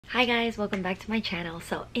Hi guys, welcome back to my channel.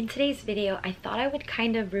 So in today's video, I thought I would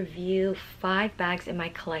kind of review 5 bags in my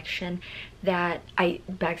collection bags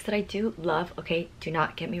that I do love. Okay, do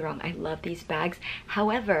not get me wrong, I love these bags.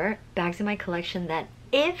 However, bags in my collection that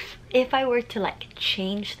if I were to like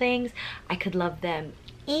change things, I could love them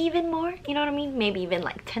even more, you know what I mean? Maybe even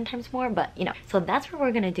like 10 times more, but you know. So that's what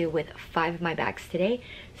we're gonna do with 5 of my bags today.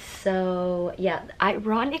 So yeah,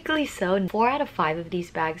 ironically so, 4 out of 5 of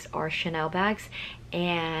these bags are Chanel bags,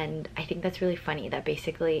 and I think that's really funny that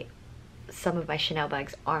basically some of my Chanel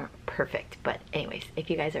bags aren't perfect. But anyways, if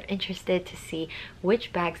you guys are interested to see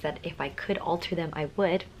which bags that if I could alter them I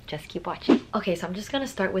would, just keep watching. Okay, so I'm just gonna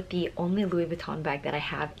start with the only Louis Vuitton bag that I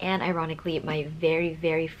have, and ironically my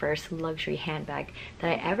very first luxury handbag that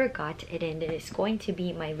I ever got. It is going to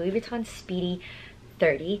be my Louis Vuitton Speedy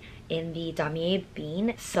 30 in the Damier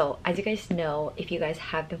Bean. So as you guys know, if you guys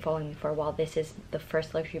have been following me for a while, this is the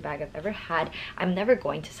first luxury bag I've ever had. I'm never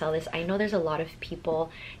going to sell this. I know there's a lot of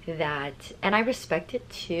people that, and I respect it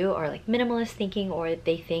too, are like minimalist thinking, or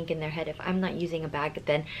they think in their head, if I'm not using a bag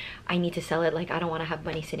then I need to sell it. Like I don't want to have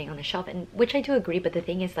money sitting on the shelf, and which I do agree. But the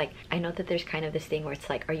thing is, like, I know that there's kind of this thing where it's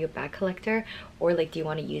like, are you a bag collector, or like do you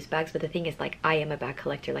want to use bags? But the thing is, like, I am a bag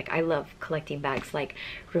collector. Like I love collecting bags. Like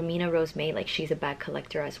Romina Rose May, like she's a bag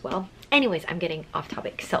collector as well. Anyways, I'm getting off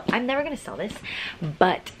topic. So I'm never gonna sell this,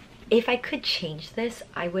 but if I could change this,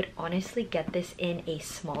 I would honestly get this in a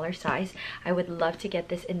smaller size. I would love to get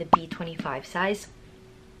this in the B25 size.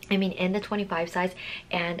 I mean in the 25 size,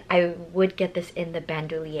 and I would get this in the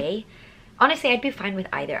bandolier. Honestly, I'd be fine with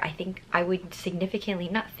either. I think I would significantly,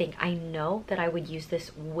 not think, I know that I would use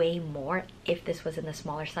this way more if this was in the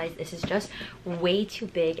smaller size. This is just way too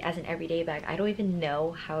big as an everyday bag. I don't even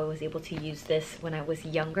know how I was able to use this when I was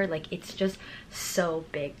younger. Like, it's just so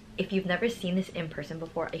big. If you've never seen this in person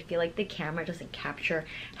before, I feel like the camera doesn't capture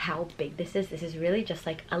how big this is. This is really just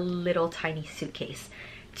like a little tiny suitcase,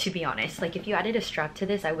 to be honest. Like if you added a strap to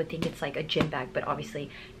this, I would think it's like a gym bag, but obviously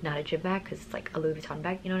not a gym bag because it's like a Louis Vuitton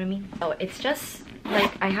bag, you know what I mean? Oh, it's just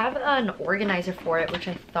like, I have an organizer for it, which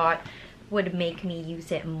I thought would make me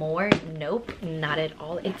use it more. Nope, not at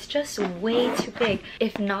all. It's just way too big.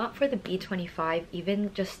 If not for the B25,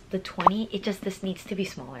 even just the 20, this needs to be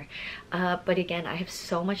smaller. But again, I have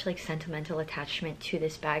so much like sentimental attachment to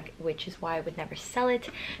this bag, which is why I would never sell it.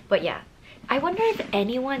 But yeah, I wonder if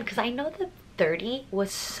anyone, because I know the 30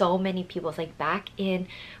 was so many people's, like back in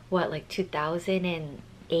what, like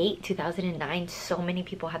 2008, 2009, so many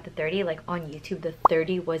people had the 30. Like on YouTube, the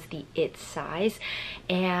 30 was the it size.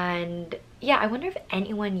 And yeah, I wonder if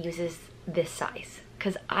anyone uses this size,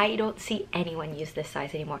 because I don't see anyone use this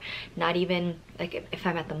size anymore. Not even like if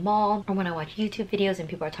I'm at the mall or when I watch YouTube videos and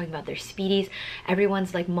people are talking about their Speedies,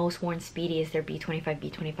 everyone's like most worn Speedy is their B25,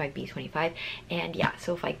 B25, B25. And yeah,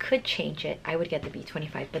 so if I could change it, I would get the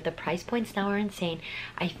B25, but the price points now are insane.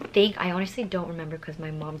 I honestly don't remember, because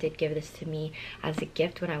my mom did give this to me as a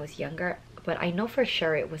gift when I was younger, but I know for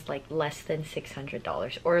sure it was like less than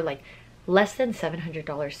 $600, or like less than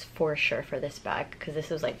 $700 for sure for this bag, because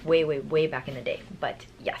this was like way back in the day. But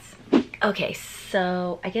yes. Okay,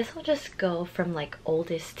 so I guess I'll just go from like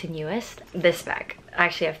oldest to newest. This bag,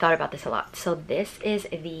 actually I've thought about this a lot. So this is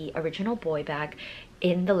the original boy bag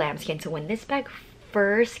in the lambskin. So when this bag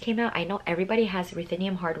first came out, I know everybody has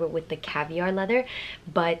ruthenium hardware with the caviar leather,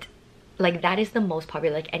 but like that is the most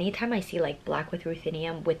popular. Like anytime I see like black with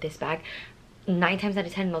ruthenium with this bag, 9 times out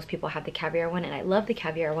of 10 most people have the caviar one, and I love the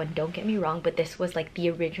caviar one, don't get me wrong, but this was like the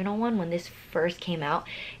original one. When this first came out,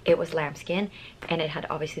 it was lambskin, and it had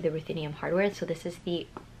obviously the ruthenium hardware. So this is the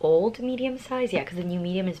old medium size, yeah, because the new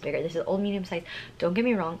medium is bigger. This is old medium size. Don't get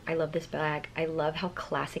me wrong, I love this bag. I love how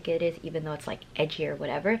classic it is, even though it's like edgy or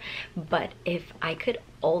whatever. But if I could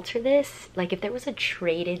alter this, like if there was a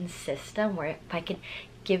trade-in system where if I could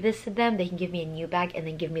give this to them, they can give me a new bag and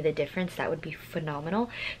then give me the difference, that would be phenomenal.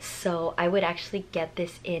 So I would actually get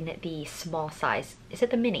this in the small size. Is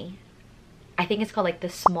it the mini? I think it's called like the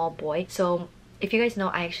small boy. So if you guys know,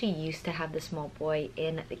 I actually used to have the small boy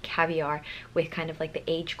in the caviar with kind of like the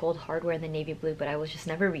age gold hardware and the navy blue, but I was just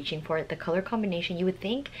never reaching for it. The color combination, you would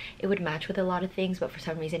think it would match with a lot of things, but for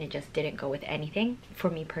some reason it just didn't go with anything for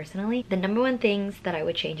me personally. The number one things that I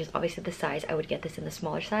would change is obviously the size. I would get this in the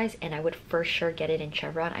smaller size, and I would for sure get it in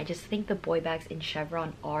chevron. I just think the boy bags in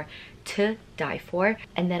chevron are to die for.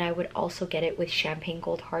 And then I would also get it with champagne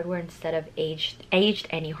gold hardware instead of aged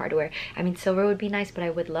any hardware. I mean, silver would be nice, but I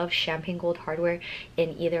would love champagne gold hardware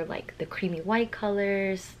in either like the creamy white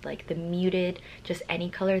colors, like the muted, just any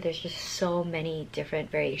color. There's just so many different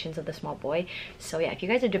variations of the small boy. So yeah, if you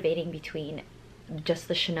guys are debating between just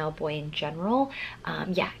the Chanel boy in general,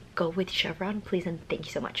 yeah, go with Chevron, please, and thank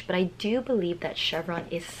you so much. But I do believe that Chevron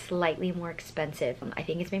is slightly more expensive. I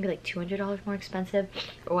think it's maybe like $200 more expensive,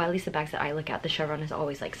 or at least the bags that I look at, the Chevron is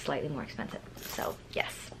always like slightly more expensive. So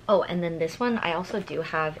yes. Oh, and then this one, I also do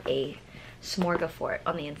have a smorgasbord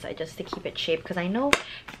on the inside just to keep it shaped, because I know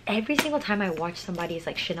every single time I watch somebody's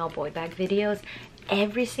like Chanel boy bag videos,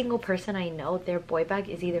 every single person I know, their boy bag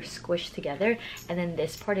is either squished together and then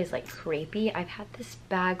this part is like crepey. I've had this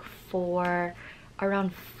bag for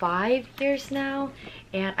around 5 years now,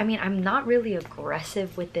 and I mean, I'm not really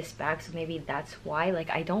aggressive with this bag, so maybe that's why.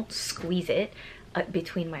 Like, I don't squeeze it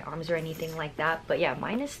between my arms or anything like that, but yeah,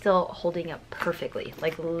 mine is still holding up perfectly,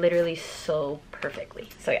 like literally so perfectly.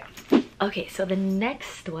 So yeah. Okay, so the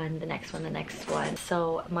next one.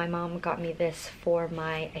 So my mom got me this for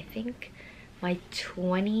my, I think my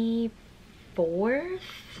 24th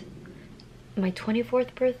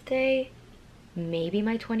birthday, maybe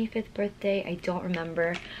my 25th birthday, I don't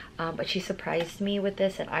remember, but she surprised me with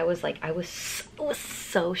this, and I was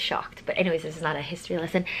so shocked. But anyways, this is not a history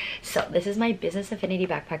lesson. So this is my Business Affinity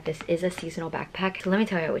backpack. This is a seasonal backpack. So let me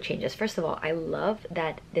tell you how I would change this. First of all, I love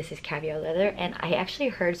that this is caviar leather, and I actually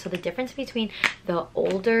heard, so the difference between the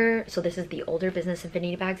older, so this is the older Business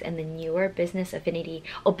Affinity bags and the newer Business Affinity,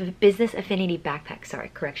 Business Affinity backpack,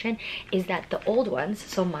 sorry, correction, is that the old ones,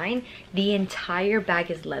 so mine, the entire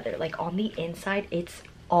bag is leather. Like on the inside, it's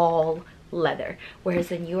all leather, whereas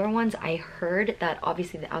the newer ones, I heard that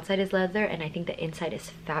obviously the outside is leather and I think the inside is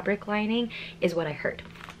fabric lining, is what I heard.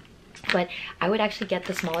 But I would actually get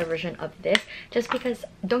the smaller version of this, just because,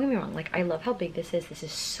 don't get me wrong, like I love how big this is. This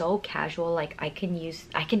is so casual. Like I can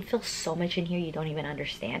feel so much in here you don't even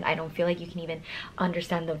understand. I don't feel like you can even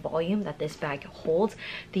understand the volume that this bag holds.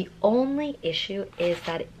 The only issue is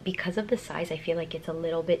that because of the size, I feel like it's a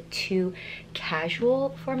little bit too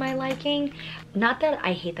casual for my liking. Not that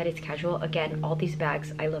I hate that it's casual. Again, all these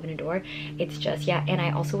bags I love and adore. It's just, yeah, and I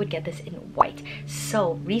also would get this in white.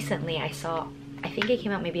 So recently I saw, I think it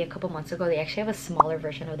came out maybe a couple months ago, they actually have a smaller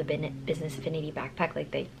version of the Business Affinity backpack. Like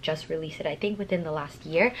they just released it, I think within the last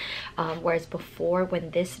year, whereas before, when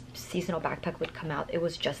this seasonal backpack would come out, it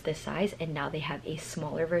was just this size, and now they have a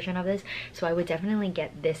smaller version of this. So I would definitely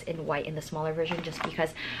get this in white in the smaller version, just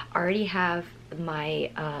because I already have my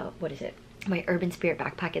what is it, my Urban Spirit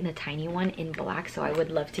backpack in the tiny one in black, so I would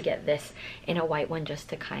love to get this in a white one just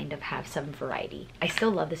to kind of have some variety. I still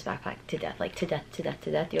love this backpack to death, like to death.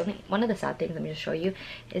 The only one of the sad things, let me just show you,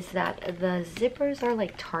 is that the zippers are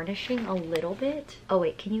like tarnishing a little bit. Oh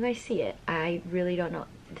wait, can you guys see it? I really don't know.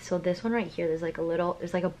 So this one right here, there's like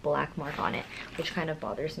a black mark on it, which kind of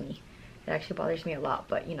bothers me. It actually bothers me a lot,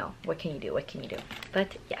 but you know, what can you do?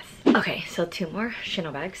 But yes. Okay, so 2 more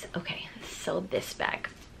Chanel bags. Okay, so this bag,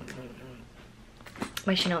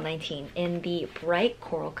 my Chanel 19 in the bright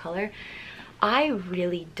coral color. I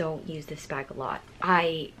really don't use this bag a lot.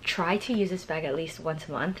 I try to use this bag at least once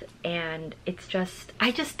a month, and it's just,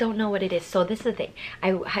 I just don't know what it is. So this is the thing,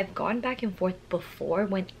 I have gone back and forth before.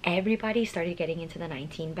 When everybody started getting into the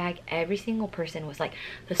 19 bag, every single person was like,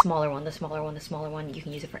 the smaller one, you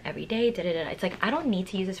can use it for every day, It's like, I don't need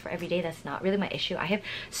to use this for every day. That's not really my issue. I have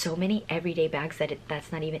so many everyday bags that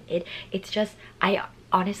that's not even it. It's just, I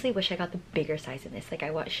honestly wish I got the bigger size in this. Like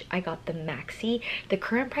I got the maxi. The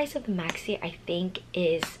current price of the maxi, I think,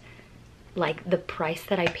 is like the price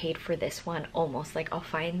that I paid for this one, almost. Like I'll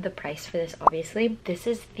find the price for this, obviously. This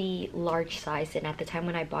is the large size, and at the time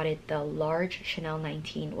when I bought it, the large Chanel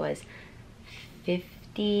 19 was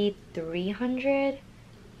 $5,300.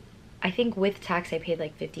 I think with tax I paid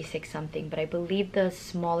like 56 something, but I believe the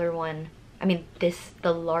smaller one, I mean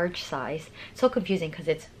the large size, so confusing because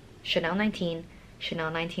it's Chanel 19,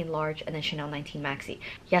 Chanel 19 large, and then Chanel 19 maxi.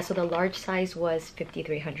 Yeah, so the large size was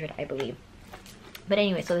 5,300, I believe. But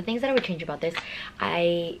anyway, so the things that I would change about this,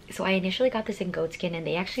 I initially got this in goatskin, and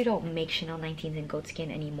they actually don't make Chanel 19s in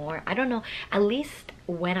goatskin anymore. I don't know, at least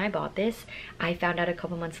when I bought this, I found out a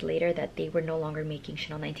couple months later that they were no longer making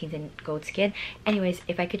Chanel 19s in goatskin. Anyways,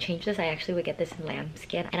 if I could change this, I actually would get this in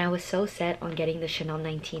lambskin, and I was so set on getting the Chanel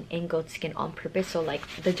 19 in goatskin on purpose. So like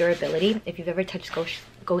the durability, if you've ever touched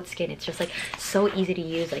goat skin, it's just like so easy to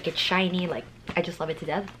use. Like it's shiny, like I just love it to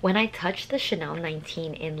death. When I touched the Chanel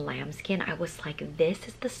 19 in lambskin, I was like, this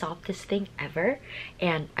is the softest thing ever,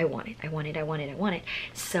 and I want it.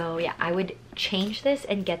 So yeah, I would change this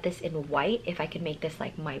and get this in white if I could make this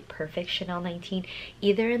like my perfect Chanel 19,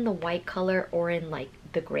 either in the white color or in like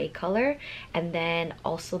the gray color, and then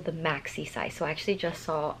also the maxi size. So I actually just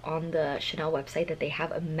saw on the Chanel website that they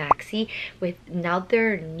have a maxi with now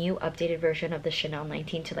their new updated version of the Chanel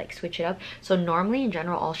 19 to like switch it up. So normally in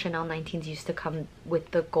general all Chanel 19s used to come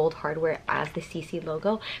with the gold hardware as the CC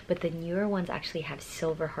logo, but the newer ones actually have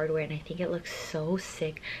silver hardware, and I think it looks so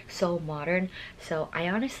sick, so modern. So I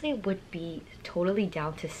honestly would be totally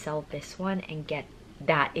down to sell this one and get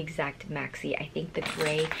that exact maxi. I think the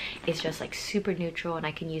gray is just like super neutral, and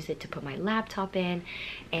I can use it to put my laptop in.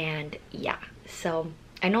 And yeah, so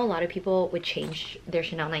I know a lot of people would change their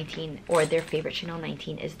Chanel 19, or their favorite Chanel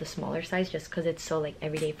 19 is the smaller size just because it's so like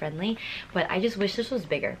everyday friendly, but I just wish this was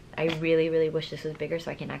bigger. I really wish this was bigger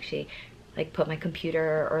so I can actually like put my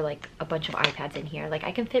computer or like a bunch of iPads in here. Like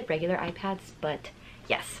I can fit regular iPads, but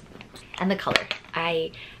yes. And the color,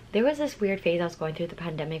 there was this weird phase I was going through the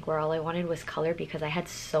pandemic where all I wanted was color, because I had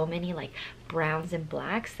so many like browns and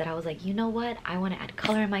blacks that I was like, you know what, I want to add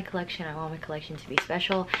color in my collection. I want my collection to be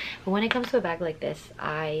special. But when it comes to a bag like this,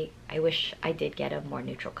 I wish I did get a more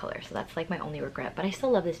neutral color. So that's like my only regret, but I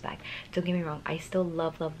still love this bag. Don't get me wrong, I still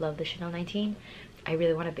love the Chanel 19. I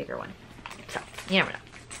really want a bigger one, so you never know.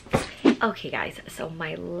 Okay guys, so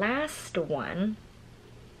my last one,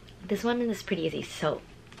 this one is pretty easy. So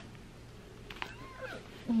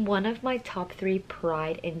one of my top 3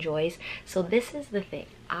 pride and joys. So this is the thing,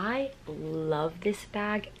 I love this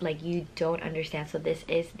bag like you don't understand. So this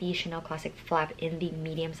is the Chanel Classic Flap in the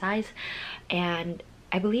medium size, and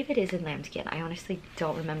I believe it is in lambskin. I honestly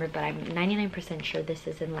don't remember, but I'm 99% sure this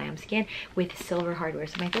is in lambskin with silver hardware.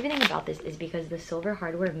 So my favorite thing about this is because the silver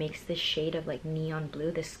hardware makes this shade of like neon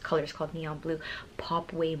blue, this color is called neon blue,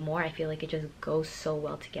 pop way more. I feel like it just goes so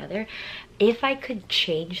well together. If I could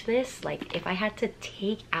change this, like if I had to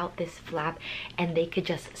take out this flap and they could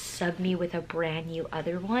just sub me with a brand new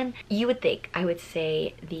other one, you would think I would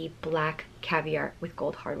say the black caviar with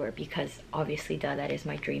gold hardware, because obviously duh, that is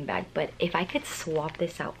my dream bag. But if I could swap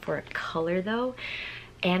this out for a color though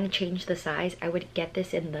and change the size, I would get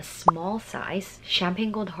this in the small size,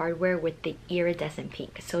 champagne gold hardware with the iridescent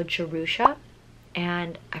pink. So Jerusha,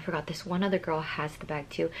 and I forgot, this one other girl has the bag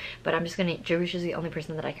too, but I'm just gonna, Jerusha is the only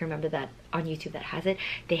person that I can remember that on YouTube that has it.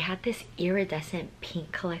 They had this iridescent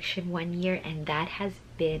pink collection one year, and that has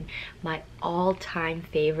been my all-time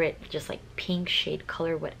favorite, just like pink shade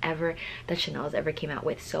color, whatever that Chanel's ever came out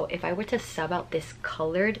with. So if I were to sub out this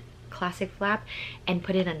colored classic flap and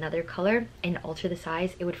put in another color and alter the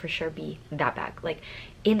size, it would for sure be that bag, like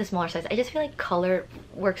in the smaller size. I just feel like color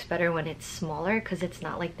works better when it's smaller because it's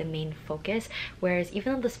not like the main focus, whereas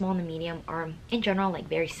even though the small and the medium are in general like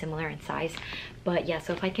very similar in size. But yeah,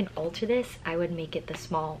 so if I can alter this, I would make it the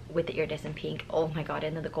small with the iridescent pink. Oh my god,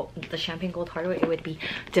 and then the champagne gold hardware, it would be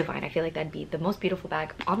divine. I feel like that'd be the most beautiful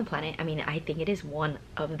bag on the planet. I mean, I think it is one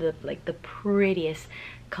of the like the prettiest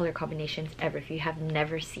color combinations ever. If you have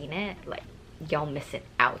never seen it, like y'all miss it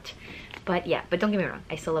out. But yeah, but don't get me wrong,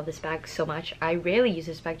 I still love this bag so much. I rarely use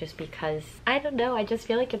this bag just because, I don't know, I just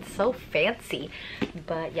feel like it's so fancy.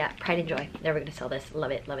 But yeah, pride and joy, never gonna sell this.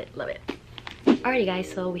 Love it, love it, love it. Alrighty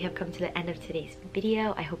guys, so we have come to the end of today's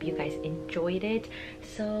video. I hope you guys enjoyed it.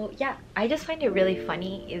 So yeah, I just find it really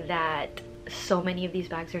funny that so many of these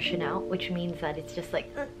bags are Chanel, which means that it's just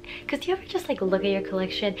like, because you ever just like look at your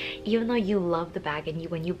collection, even though you love the bag and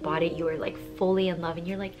when you bought it you were like fully in love, and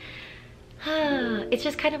you're like, it's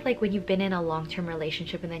just kind of like when you've been in a long-term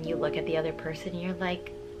relationship and then you look at the other person and you're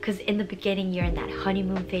like, because in the beginning you're in that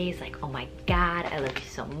honeymoon phase, like, oh my god, I love you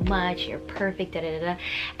so much, you're perfect, da da da,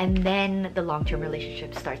 and then the long-term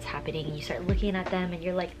relationship starts happening and you start looking at them and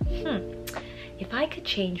you're like, if I could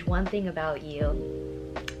change one thing about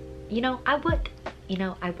you, you know, I would. You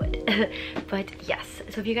know, I would. But yes,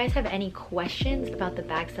 so if you guys have any questions about the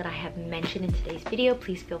bags that I have mentioned in today's video,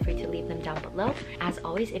 please feel free to leave them down below. As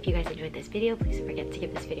always, if you guys enjoyed this video, please don't forget to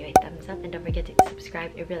give this video a thumbs up and don't forget to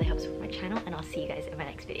subscribe. It really helps with my channel, and I'll see you guys in my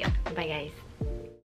next video. Bye guys.